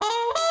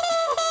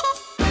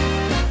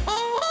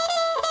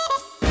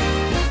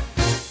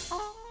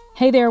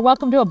Hey there,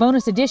 welcome to a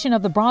bonus edition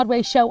of the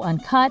Broadway show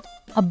Uncut.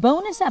 A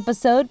bonus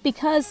episode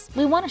because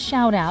we want to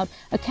shout out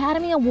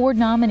Academy Award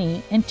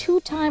nominee and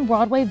two-time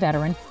Broadway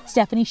veteran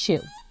Stephanie Hsu.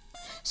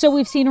 So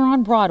we've seen her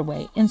on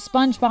Broadway in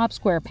SpongeBob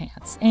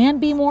SquarePants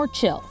and Be More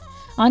Chill,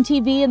 on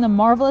TV in The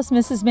Marvelous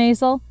Mrs.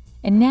 Maisel,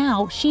 and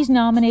now she's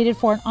nominated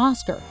for an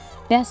Oscar,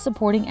 Best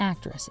Supporting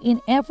Actress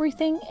in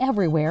Everything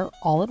Everywhere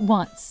All at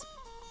Once.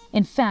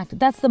 In fact,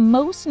 that's the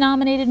most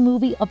nominated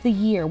movie of the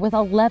year with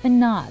 11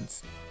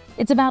 nods.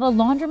 It's about a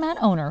laundromat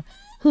owner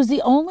who's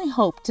the only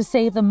hope to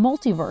save the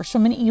multiverse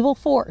from an evil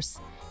force.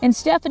 And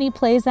Stephanie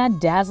plays that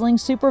dazzling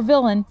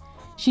supervillain.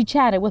 She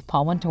chatted with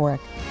Paul Wontorek.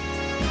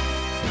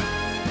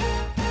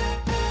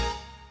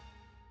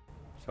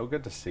 So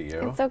good to see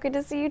you. It's so good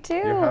to see you too.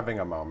 You're having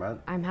a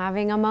moment. I'm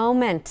having a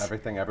moment.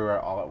 Everything everywhere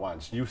all at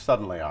once. You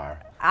suddenly are.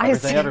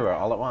 Everything everywhere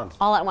all at once.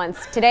 All at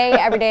once. Today,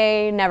 every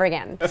day, never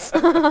again.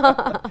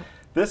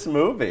 This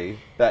movie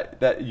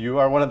that you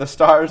are one of the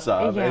stars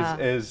of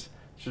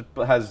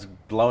has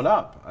blown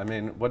up. I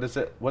mean, what is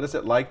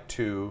it like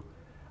to,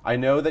 I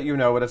know that you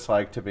know what it's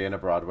like to be in a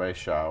Broadway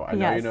show. I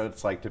know you know what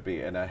it's like to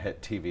be in a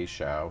hit TV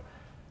show.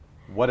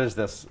 What is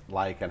this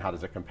like and how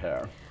does it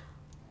compare?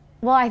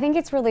 Well, I think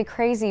it's really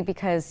crazy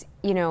because,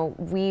 you know,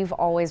 we've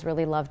always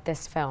really loved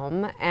this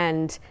film,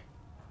 and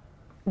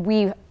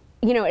it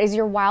is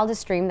your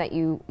wildest dream that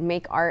you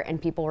make art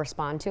and people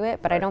respond to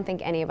it, but right. I don't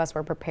think any of us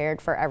were prepared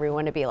for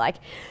everyone to be like,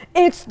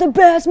 it's the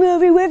best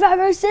movie we've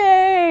ever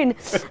seen.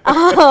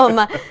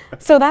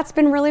 So that's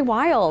been really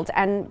wild,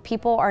 and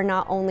people are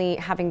not only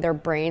having their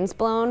brains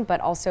blown,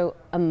 but also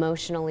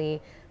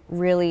emotionally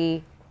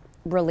really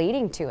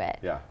relating to it.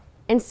 Yeah.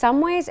 In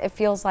some ways, it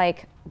feels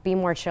like Be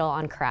More Chill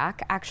on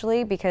crack,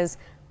 actually, because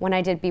when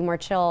I did Be More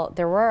Chill,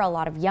 there were a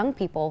lot of young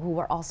people who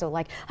were also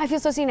like, I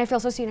feel so seen, I feel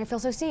so seen, I feel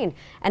so seen.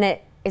 And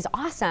it is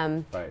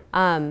awesome. Right.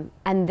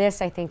 And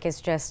this, I think,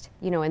 is just,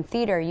 in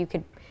theater, you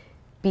could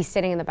be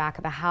sitting in the back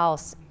of the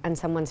house and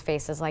someone's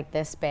face is like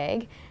this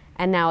big.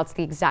 And now it's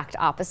the exact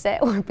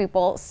opposite, where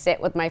people sit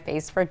with my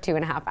face for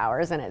 2.5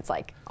 hours and it's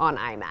like on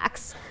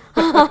IMAX.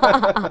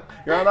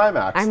 You're on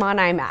IMAX. I'm on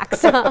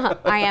IMAX.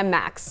 I am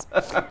Max.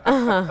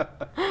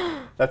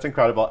 That's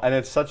incredible. And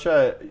it's such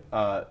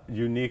a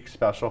unique,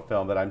 special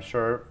film that I'm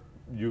sure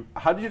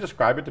how do you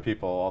describe it to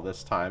people all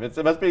this time? It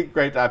must be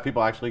great to have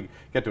people actually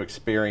get to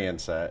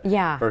experience it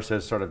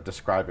versus sort of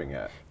describing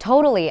it.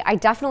 Totally. I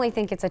definitely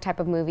think it's a type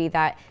of movie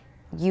that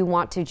you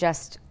want to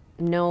just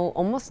know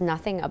almost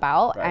nothing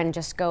about and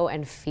just go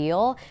and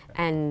feel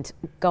and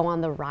go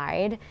on the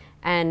ride.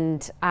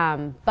 And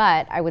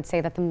but I would say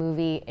that the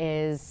movie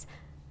is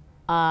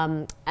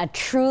a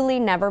truly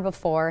never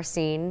before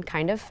seen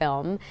kind of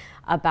film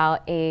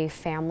about a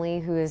family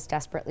who is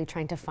desperately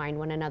trying to find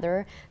one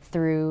another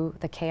through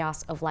the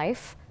chaos of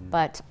life,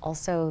 but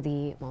also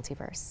the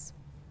multiverse.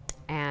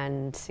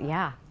 And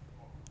yeah,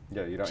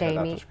 you don't hear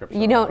that description.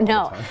 You don't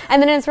know.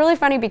 And then it's really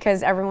funny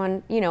because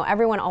everyone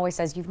always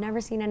says, you've never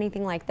seen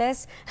anything like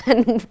this.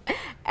 And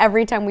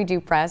every time we do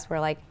press, we're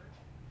like,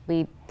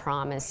 we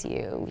promise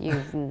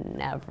you've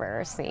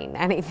never seen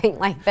anything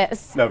like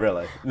this. No,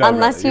 really.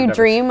 Unless you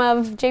dream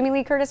of Jamie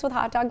Lee Curtis with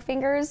hot dog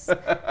fingers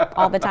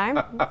all the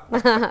time.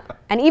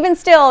 And even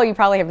still, you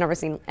probably have never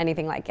seen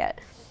anything like it.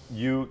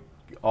 You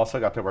also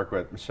got to work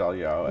with Michelle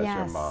Yeoh as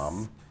your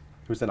mom,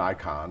 who's an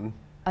icon.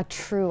 A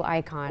true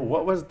icon.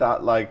 What was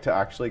that like to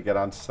actually get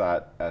on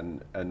set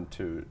and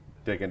to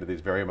dig into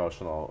these very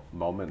emotional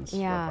moments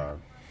with her?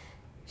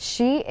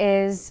 She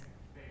is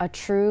a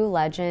true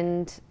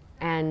legend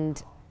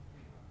and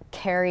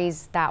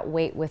carries that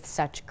weight with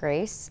such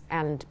grace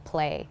and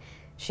play.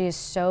 She is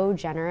so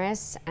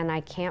generous, and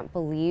I can't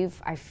believe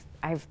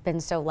I've been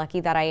so lucky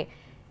that I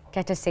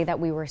get to say that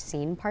we were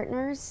scene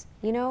partners,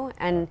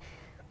 and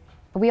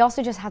we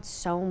also just had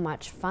so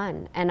much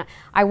fun. And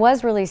I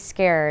was really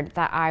scared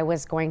that I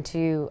was going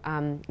to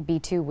be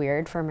too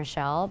weird for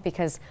Michelle,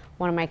 because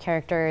one of my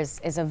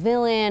characters is a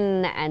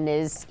villain and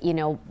is,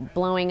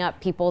 blowing up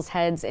people's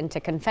heads into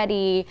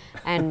confetti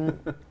and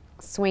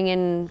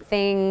swinging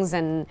things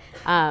and,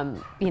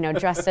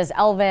 dressed as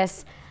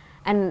Elvis.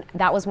 And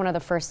that was one of the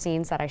first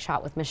scenes that I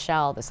shot with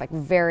Michelle, this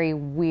very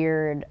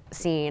weird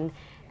scene.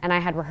 And I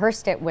had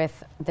rehearsed it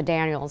with the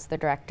Daniels, the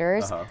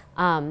directors.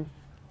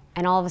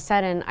 And all of a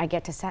sudden I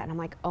get to set and I'm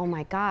like, oh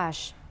my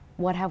gosh,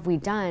 what have we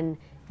done?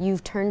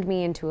 You've turned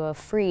me into a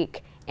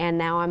freak, and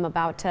now I'm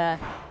about to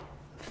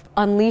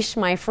unleash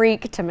my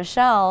freak to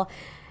Michelle.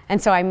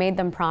 And so I made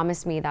them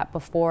promise me that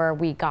before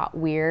we got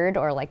weird,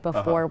 or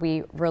before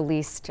we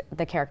released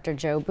the character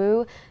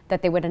Jobu,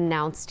 that they would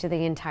announce to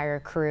the entire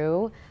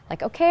crew,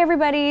 okay,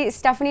 everybody,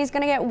 Stephanie's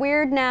gonna get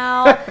weird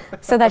now,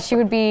 so that she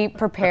would be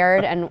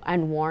prepared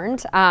and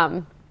warned.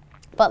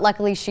 But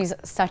luckily she's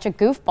such a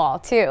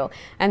goofball too.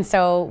 And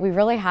so we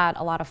really had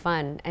a lot of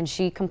fun, and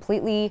she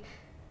completely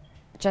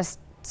just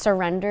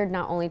surrendered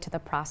not only to the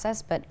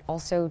process, but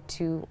also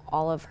to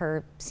all of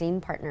her scene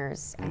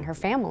partners and her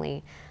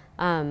family.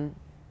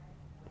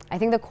 I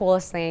think the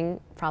coolest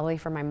thing probably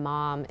for my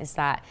mom is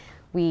that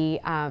they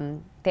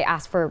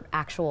asked for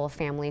actual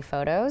family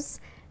photos,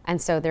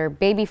 And so there are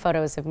baby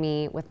photos of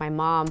me with my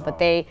mom, but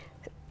they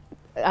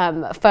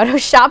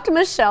photoshopped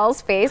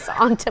Michelle's face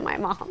onto my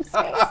mom's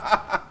face.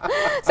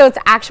 So it's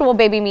actual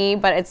baby me,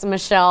 but it's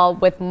Michelle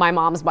with my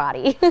mom's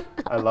body.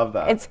 I love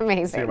that. It's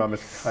amazing. So your mom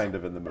is kind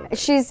of in the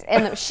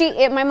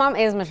movie. My mom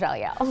is Michelle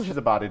Yeoh. She's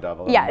a body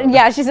double.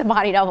 Yeah, she's a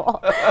body double.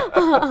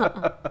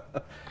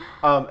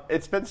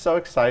 It's been so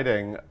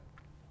exciting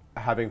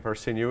having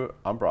first seen you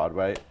on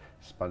Broadway,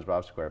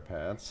 SpongeBob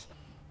SquarePants.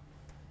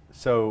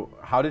 So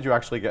how did you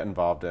actually get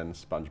involved in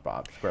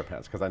SpongeBob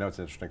SquarePants? Because I know it's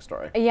an interesting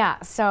story. Yeah,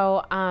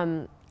 so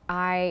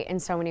I, in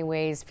so many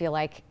ways, feel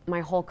like my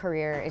whole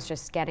career is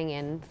just getting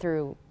in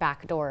through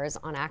back doors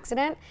on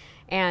accident.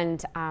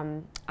 And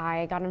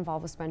I got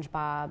involved with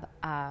SpongeBob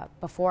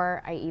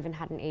before I even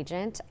had an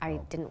agent. I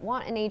didn't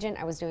want an agent.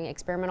 I was doing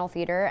experimental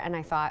theater, and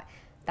I thought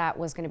that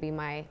was going to be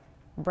my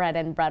bread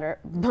and butter,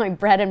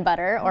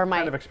 or my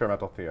kind of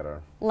experimental theater.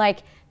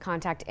 Like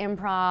Contact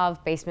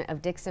Improv, Basement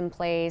of Dixon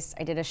Place.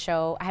 I did a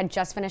show. I had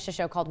just finished a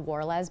show called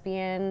War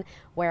Lesbian,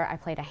 where I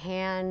played a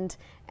hand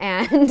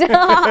and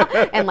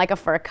and like a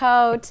fur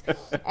coat.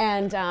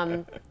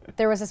 And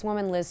there was this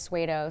woman, Liz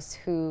Swados,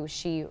 who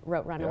she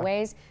wrote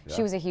Runaways. Yeah.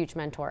 She was a huge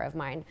mentor of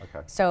mine.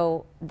 Okay.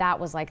 So that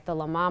was like the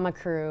La Mama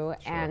crew,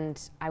 Sure.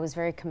 and I was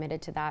very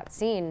committed to that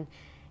scene.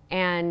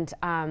 And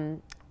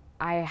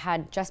I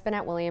had just been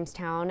at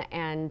Williamstown,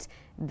 and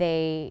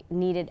they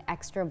needed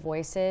extra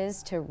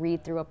voices to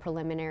read through a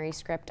preliminary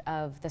script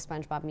of the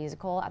SpongeBob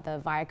musical at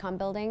the Viacom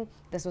building.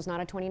 This was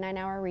not a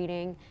 29-hour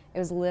reading. It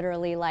was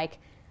literally like,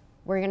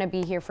 we're going to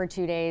be here for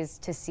 2 days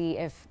to see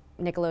if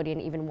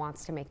Nickelodeon even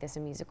wants to make this a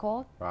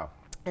musical. Wow.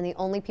 And the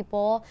only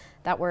people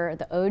that were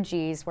the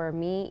OGs were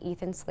me,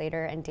 Ethan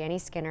Slater, and Danny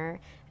Skinner,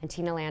 and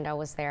Tina Landau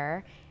was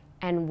there.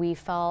 And we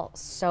felt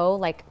so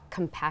like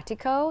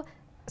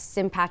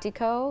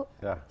simpatico,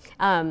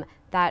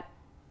 that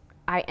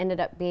I ended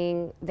up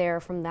being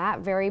there from that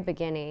very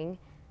beginning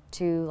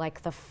to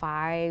like the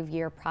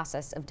 5-year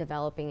process of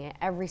developing it,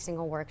 every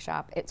single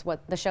workshop. It's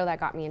what the show that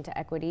got me into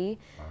equity.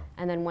 Wow.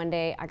 And then one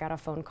day I got a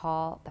phone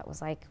call that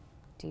was like,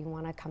 do you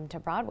want to come to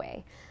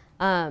Broadway?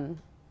 You're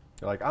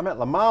like, I'm at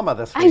La Mama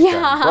this weekend,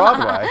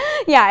 Broadway.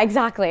 Yeah,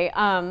 exactly.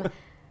 And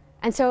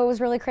so it was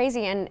really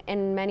crazy. And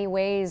in many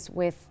ways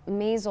with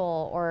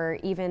Maisel or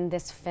even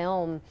this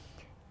film,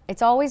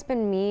 it's always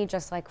been me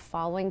just like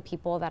following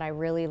people that I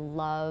really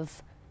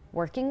love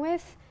working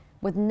with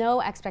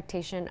no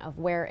expectation of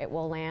where it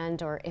will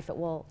land or if it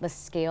will, the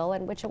scale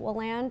in which it will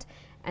land.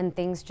 And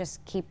things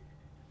just keep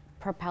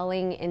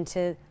propelling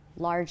into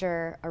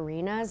larger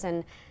arenas.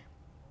 And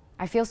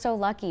I feel so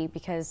lucky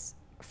because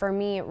for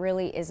me, it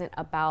really isn't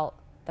about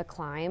the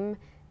climb.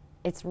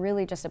 It's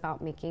really just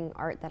about making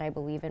art that I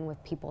believe in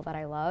with people that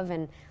I love.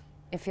 And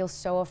it feels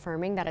so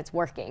affirming that it's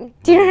working.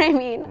 Do you know what I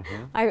mean?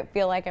 Mm-hmm. I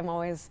feel like I'm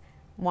always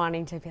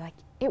wanting to be like,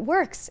 it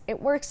works. It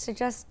works to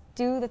just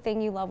do the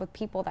thing you love with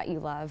people that you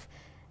love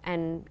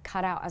and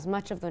cut out as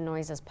much of the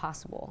noise as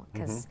possible.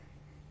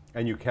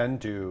 And you can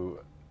do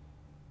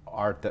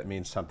art that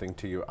means something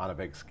to you on a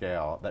big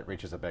scale that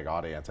reaches a big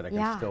audience, and it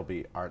can still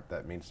be art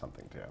that means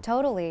something to you.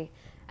 Totally.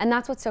 And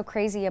that's what's so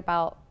crazy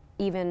about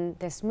even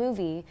this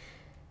movie,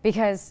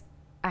 because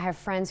I have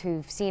friends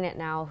who've seen it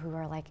now who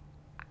are like,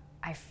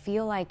 I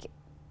feel like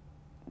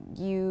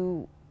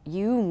you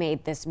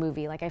made this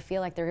movie. Like, I feel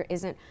like there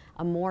isn't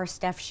a more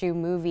Steph Hsu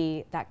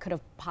movie that could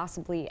have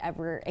possibly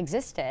ever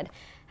existed. And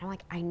I'm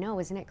like, I know,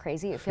 isn't it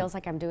crazy? It feels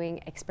like I'm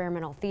doing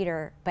experimental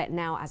theater, but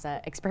now as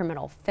an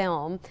experimental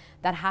film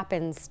that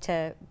happens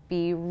to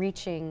be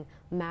reaching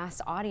mass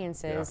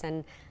audiences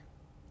and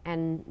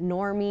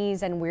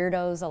normies and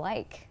weirdos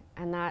alike.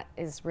 And that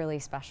is really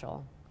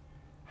special.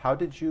 How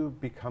did you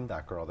become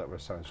that girl that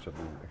was so interested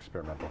in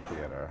experimental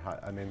theater?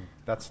 I mean,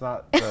 that's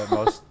not the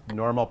most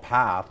normal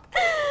path.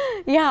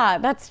 Yeah,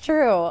 that's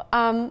true.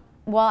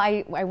 Well,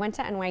 I went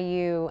to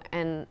NYU,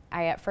 and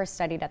I at first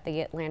studied at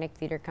the Atlantic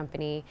Theater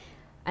Company,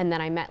 and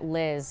then I met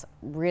Liz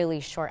really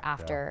short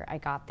after I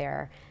got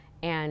there.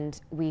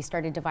 And we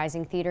started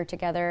devising theater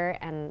together,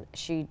 and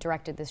she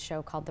directed this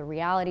show called The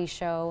Reality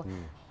Show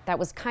that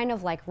was kind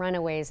of like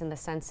Runaways in the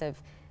sense of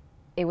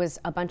it was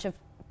a bunch of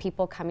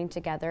people coming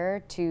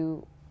together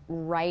to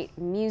write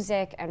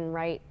music and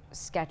write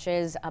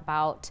sketches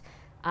about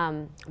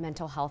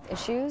mental health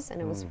issues, and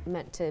it was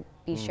meant to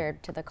be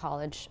shared to the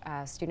college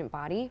student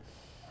body.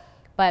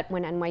 But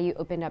when NYU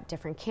opened up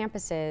different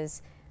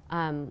campuses,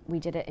 we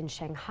did it in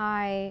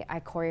Shanghai. I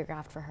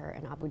choreographed for her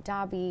in Abu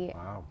Dhabi.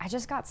 Wow. I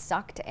just got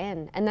sucked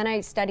in. And then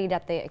I studied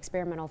at the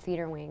experimental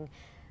theater wing,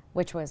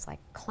 which was like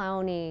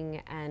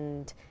clowning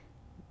and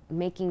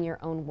making your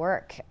own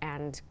work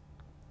and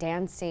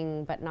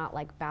dancing, but not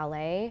like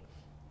ballet.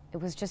 It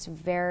was just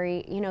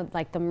very,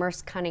 like the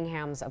Merce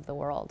Cunninghams of the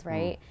world,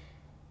 right?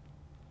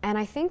 And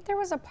I think there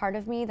was a part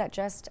of me that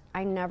just,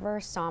 I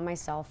never saw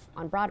myself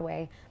on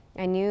Broadway.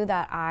 I knew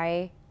that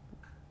I'm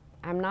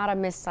not a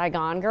Miss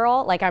Saigon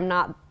girl. Like I'm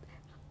not,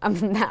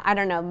 I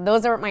don't know,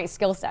 those aren't my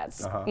skill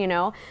sets,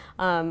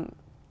 I'm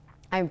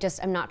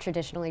not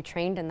traditionally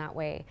trained in that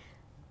way.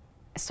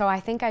 So I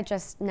think I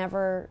just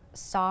never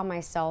saw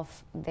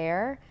myself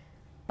there.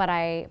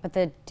 but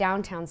the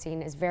downtown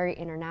scene is very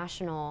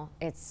international.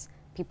 It's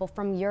people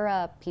from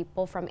Europe,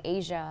 people from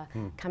Asia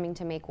coming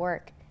to make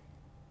work.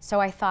 So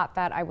I thought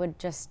that I would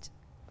just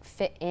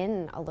fit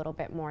in a little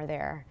bit more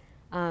there.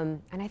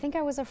 And I think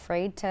I was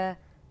afraid to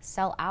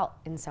sell out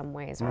in some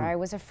ways, or I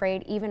was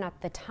afraid even at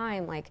the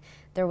time, like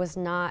there was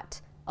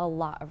not a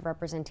lot of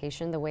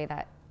representation the way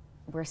that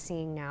we're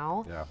seeing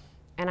now. Yeah.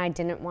 And I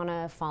didn't want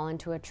to fall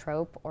into a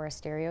trope or a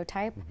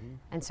stereotype.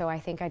 And so I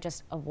think I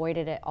just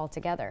avoided it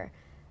altogether.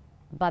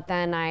 But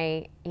then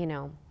I,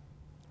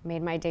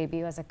 made my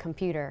debut as a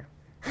computer.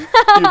 You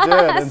did,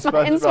 in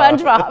SpongeBob. In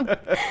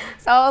SpongeBob.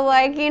 So I was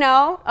like,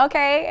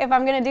 okay, if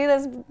I'm going to do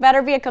this,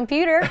 better be a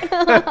computer.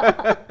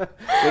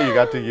 Yeah, you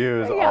got to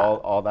use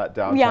all that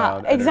downtown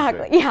energy.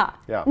 Exactly. Yeah.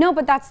 No,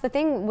 but that's the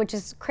thing, which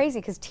is crazy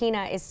because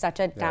Tina is such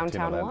a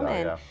downtown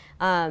woman.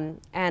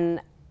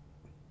 And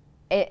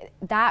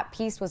that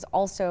piece was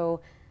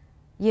also,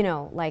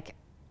 like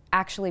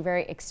actually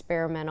very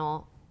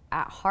experimental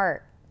at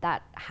heart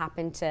that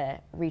happened to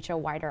reach a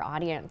wider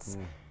audience.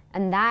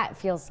 And that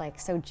feels like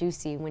so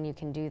juicy when you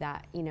can do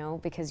that,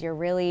 because you're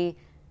really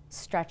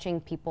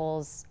stretching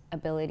people's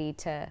ability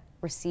to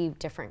receive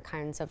different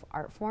kinds of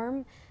art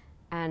form.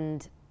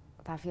 And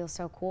that feels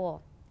so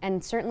cool.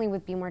 And certainly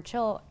with Be More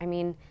Chill, I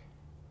mean,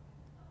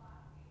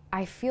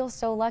 I feel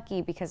so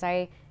lucky because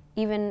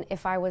even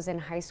if I was in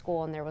high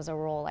school and there was a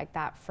role like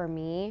that for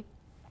me,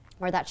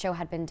 or that show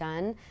had been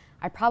done,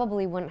 I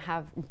probably wouldn't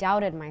have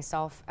doubted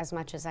myself as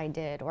much as I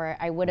did, or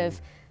I would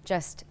have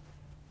just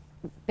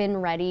been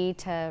ready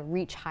to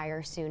reach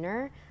higher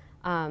sooner.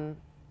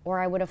 Or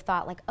I would have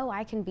thought like, oh,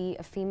 I can be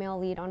a female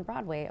lead on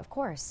Broadway, of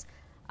course.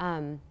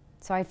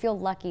 So I feel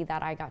lucky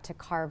that I got to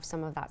carve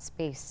some of that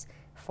space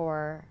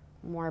for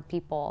more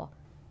people.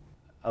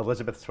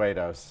 Elizabeth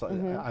Swados,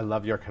 I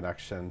love your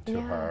connection to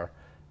her,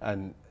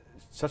 and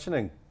such an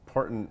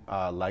important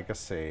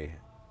legacy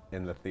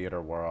in the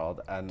theater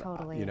world. And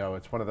Totally.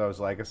 It's one of those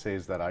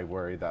legacies that I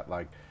worry that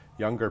like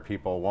younger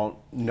people won't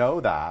know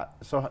that.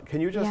 So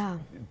can you just,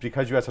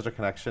 because you had such a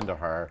connection to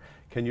her,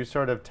 can you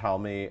sort of tell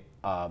me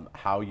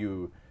how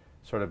you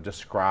sort of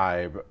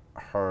describe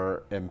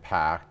her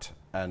impact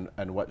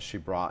and what she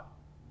brought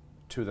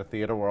to the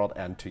theater world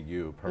and to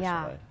you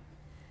personally? Yeah.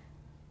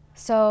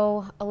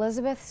 So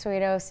Elizabeth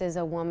Swados is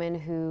a woman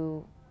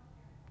who,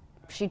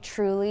 she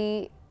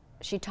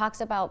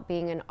talks about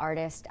being an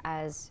artist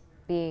as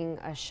being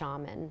a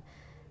shaman,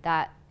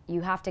 that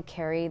you have to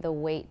carry the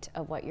weight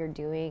of what you're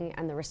doing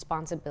and the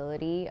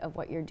responsibility of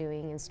what you're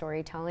doing in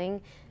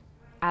storytelling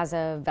as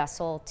a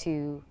vessel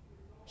to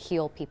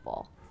heal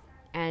people.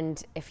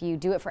 And if you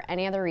do it for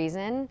any other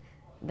reason,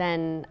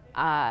 then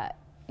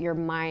your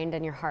mind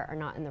and your heart are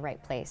not in the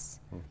right place.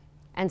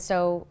 And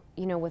so,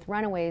 with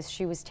Runaways,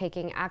 she was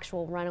taking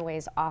actual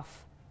runaways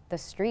off the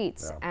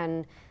streets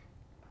and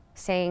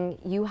saying,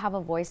 you have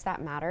a voice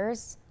that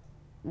matters.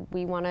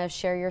 We want to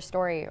share your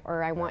story,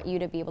 or I want you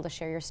to be able to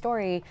share your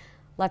story.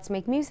 Let's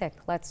make music.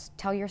 Let's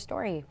tell your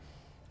story.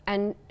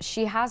 And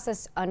she has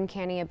this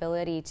uncanny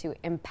ability to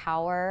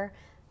empower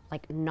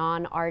like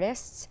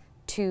non-artists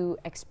to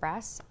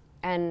express.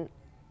 And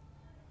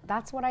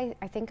that's what I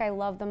think I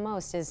love the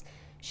most, is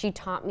she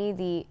taught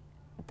me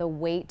the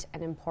weight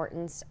and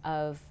importance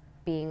of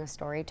being a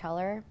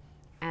storyteller,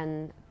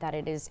 and that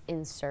it is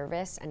in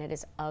service and it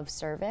is of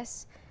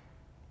service.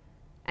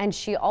 And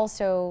she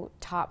also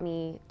taught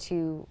me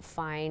to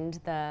find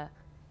the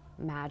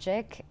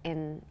magic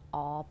in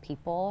all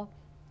people,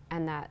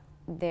 and that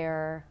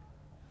their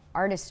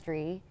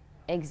artistry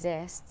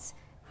exists.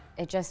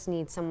 It just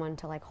needs someone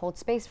to like hold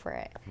space for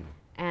it.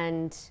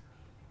 And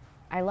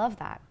I love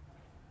that.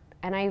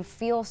 And I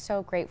feel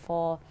so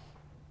grateful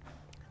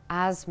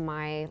as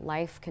my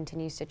life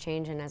continues to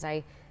change and as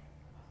I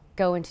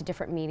go into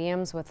different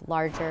mediums with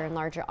larger and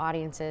larger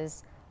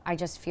audiences. I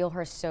just feel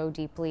her so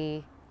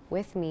deeply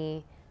with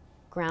me,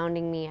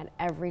 grounding me at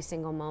every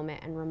single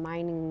moment and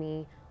reminding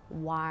me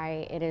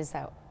why it is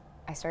that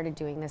I started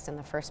doing this in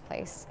the first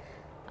place.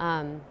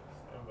 That's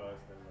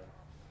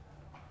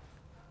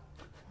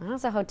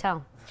a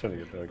hotel. Trying to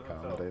get through a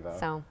comedy though.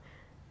 So.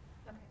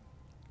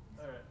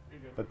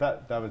 But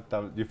that was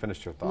you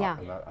finished your thought. Yeah.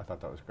 And I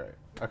thought that was great.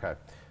 Okay.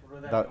 What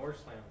about that door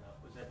slam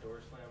though? Was that door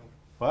slam?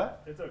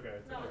 What? It's okay.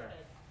 It's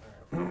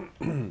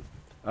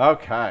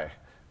Okay.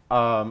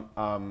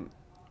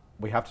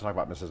 We have to talk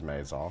about Mrs.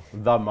 Maisel,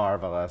 the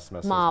marvelous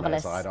Mrs.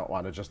 Marvelous. Maisel. I don't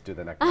want to just do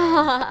the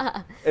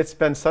nickname. It's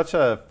been such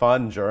a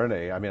fun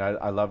journey. I mean,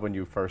 I love when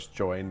you first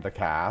joined the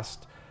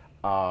cast,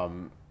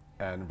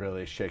 and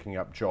really shaking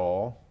up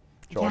Joel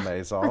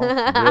Maisel,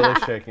 really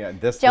shaking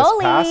it. This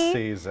past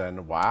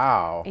season,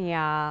 wow.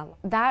 Yeah,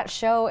 that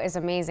show is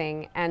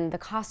amazing, and the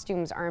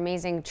costumes are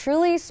amazing.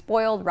 Truly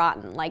spoiled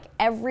rotten. Like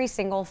every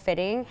single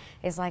fitting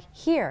is like,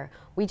 here,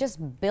 we just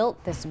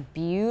built this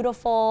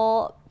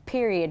beautiful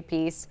period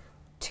piece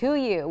to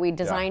you. We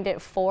designed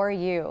it for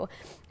you,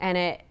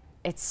 and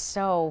it's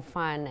so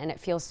fun, and it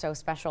feels so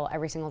special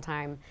every single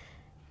time.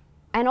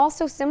 And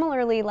also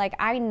similarly, like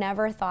I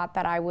never thought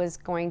that I was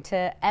going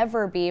to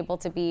ever be able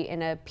to be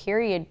in a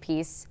period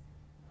piece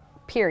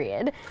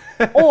period,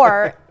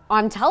 or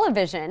on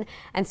television.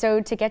 And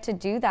so to get to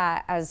do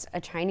that as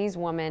a Chinese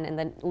woman in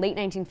the late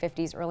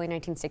 1950s, early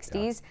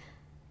 1960s,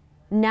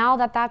 now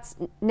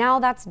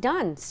that's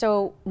done.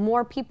 So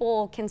more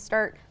people can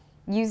start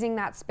using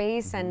that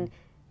space, and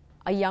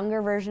a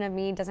younger version of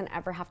me doesn't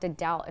ever have to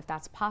doubt if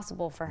that's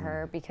possible for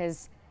her,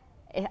 because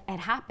it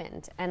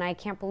happened, and I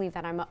can't believe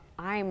that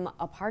I'm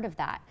a part of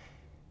that.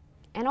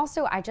 And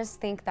also, I just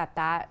think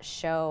that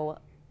show,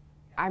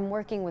 I'm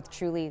working with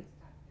truly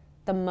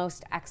the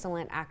most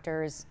excellent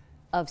actors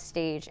of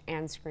stage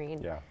and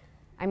screen. Yeah.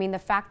 I mean, the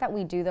fact that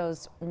we do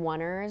those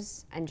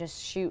one-ers and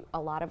just shoot a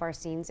lot of our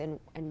scenes in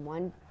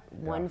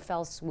one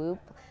fell swoop,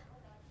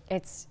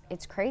 it's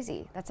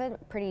crazy. That's a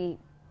pretty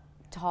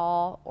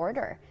tall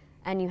order,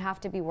 and you have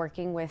to be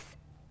working with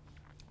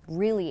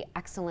really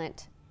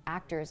excellent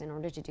actors in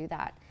order to do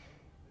that.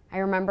 I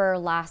remember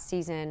last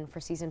season, for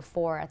season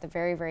 4, at the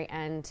very, very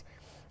end,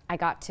 I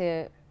got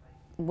to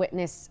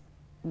witness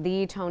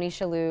the Tony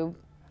Shalhoub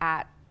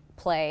at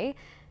play.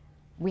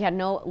 We had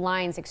no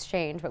lines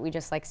exchanged, but we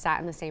just like sat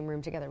in the same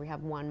room together. We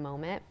had one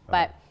moment,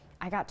 but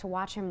I got to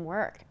watch him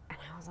work, and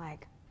I was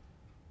like,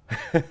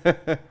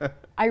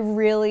 I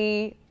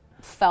really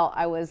felt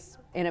I was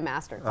in a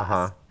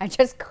masterclass. I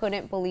just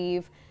couldn't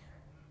believe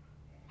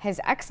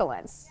his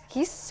excellence.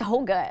 He's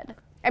so good.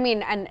 I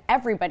mean, and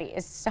everybody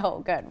is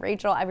so good.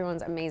 Rachel,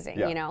 everyone's amazing,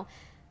 you know?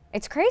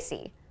 It's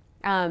crazy.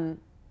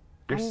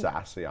 You're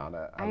sassy on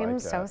it. I am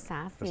like so it.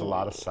 sassy. There's a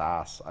lot of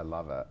sass. I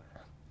love it.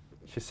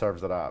 She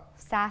serves it up.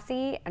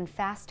 Sassy and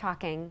fast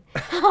talking.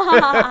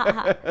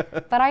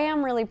 But I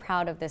am really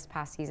proud of this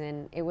past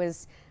season. It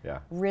was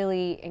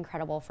really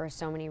incredible for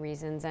so many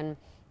reasons, and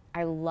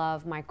I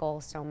love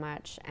Michael so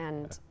much,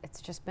 and it's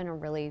just been a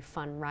really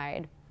fun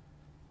ride.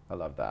 I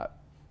love that.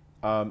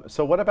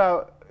 So what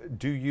about,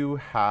 do you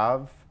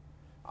have,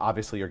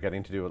 obviously you're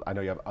getting to do, I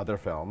know you have other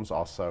films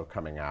also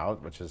coming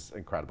out, which is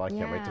incredible. I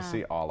can't wait to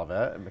see all of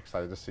it. I'm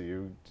excited to see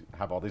you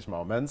have all these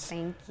moments.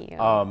 Thank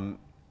you.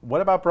 What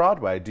about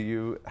Broadway? Do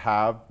you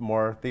have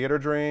more theater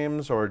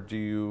dreams, or do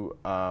you,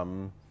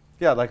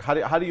 like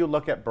how do you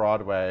look at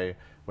Broadway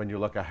when you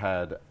look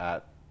ahead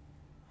at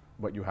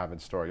what you have in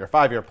store? Your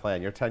 5-year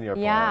plan, your 10-year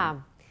plan? Yeah.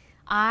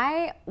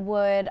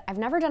 I've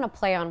never done a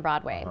play on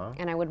Broadway,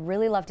 and I would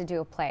really love to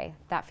do a play.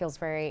 That feels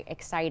very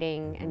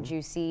exciting and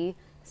juicy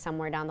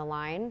somewhere down the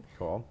line.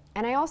 Cool.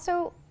 And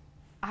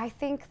I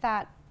think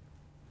that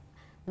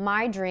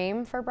my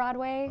dream for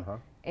Broadway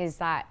is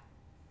that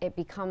it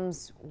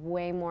becomes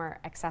way more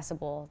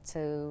accessible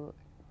to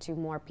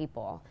more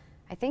people.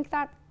 I think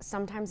that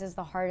sometimes is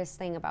the hardest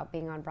thing about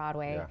being on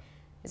Broadway.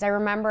 Is I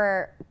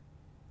remember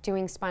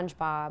doing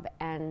SpongeBob,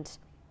 and,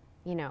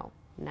 you know,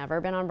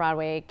 never been on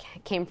Broadway,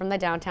 came from the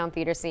downtown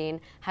theater scene,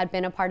 had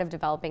been a part of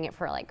developing it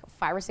for like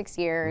 5 or 6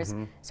 years.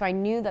 So I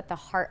knew that the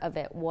heart of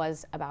it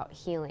was about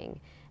healing.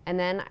 And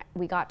then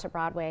we got to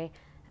Broadway,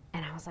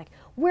 and I was like,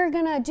 we're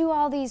gonna do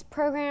all these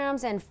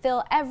programs and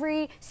fill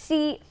every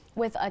seat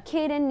with a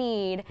kid in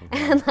need,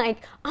 and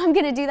like, I'm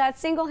gonna do that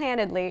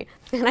single-handedly.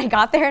 And I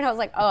got there and I was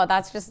like, oh,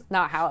 that's just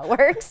not how it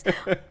works.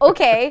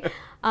 Okay.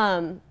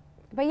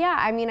 But yeah,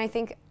 I mean, I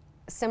think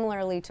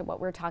similarly to what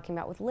we're talking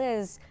about with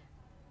Liz,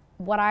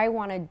 what I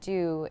wanna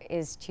do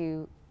is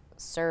to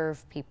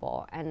serve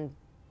people and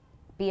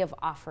be of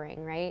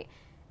offering, right?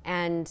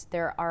 And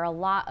there are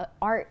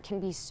art can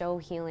be so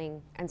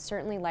healing, and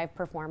certainly live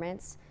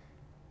performance,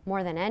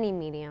 more than any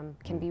medium,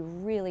 can be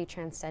really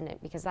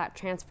transcendent, because that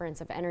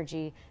transference of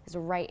energy is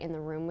right in the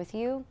room with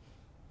you.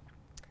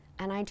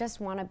 And I just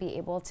want to be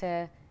able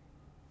to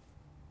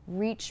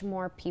reach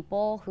more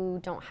people who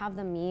don't have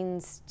the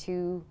means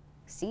to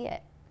see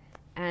it.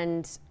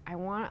 And I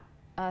want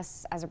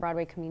us as a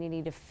Broadway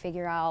community to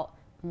figure out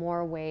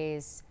more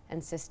ways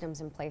and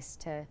systems in place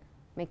to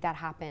make that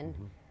happen,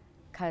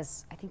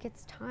 because I think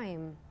it's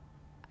time.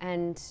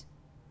 And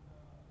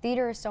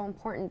theater is so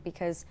important,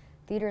 because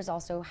theater is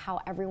also how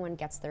everyone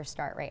gets their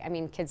start, right? I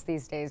mean, kids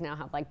these days now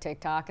have like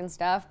TikTok and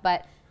stuff,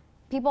 but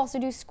people also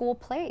do school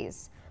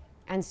plays.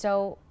 And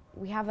so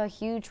we have a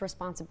huge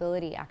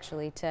responsibility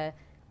actually to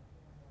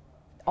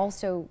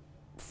also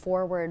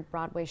forward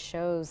Broadway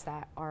shows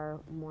that are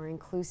more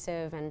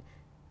inclusive, and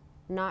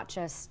not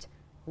just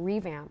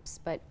revamps,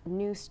 but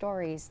new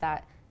stories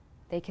that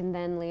they can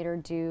then later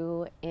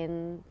do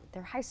in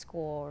their high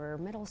school or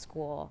middle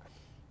school.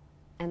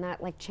 And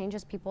that like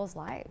changes people's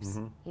lives,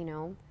 you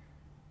know?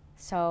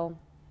 So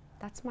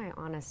that's my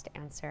honest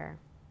answer.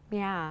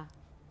 Yeah.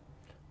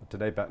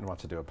 Today Benton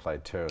wants to do a play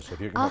too, so if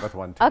you can come up with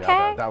one together.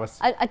 Okay. That was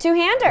a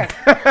two-hander.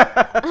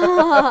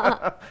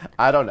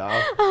 I don't know.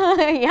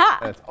 Yeah.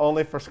 And it's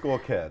only for school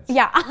kids.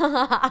 Yeah.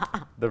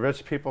 The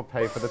rich people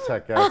pay for the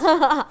tickets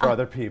for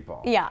other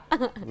people. Yeah.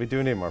 We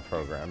do need more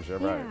programs, you're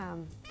right. Yeah.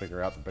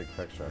 Figure out the big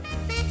picture.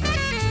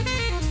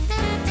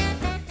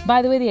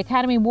 By the way, the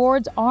Academy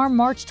Awards are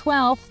March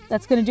 12th.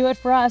 That's going to do it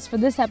for us for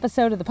this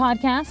episode of the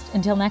podcast.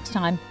 Until next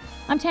time,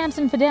 I'm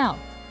Tamsin Fidel,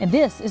 and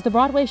this is The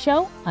Broadway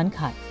Show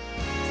Uncut.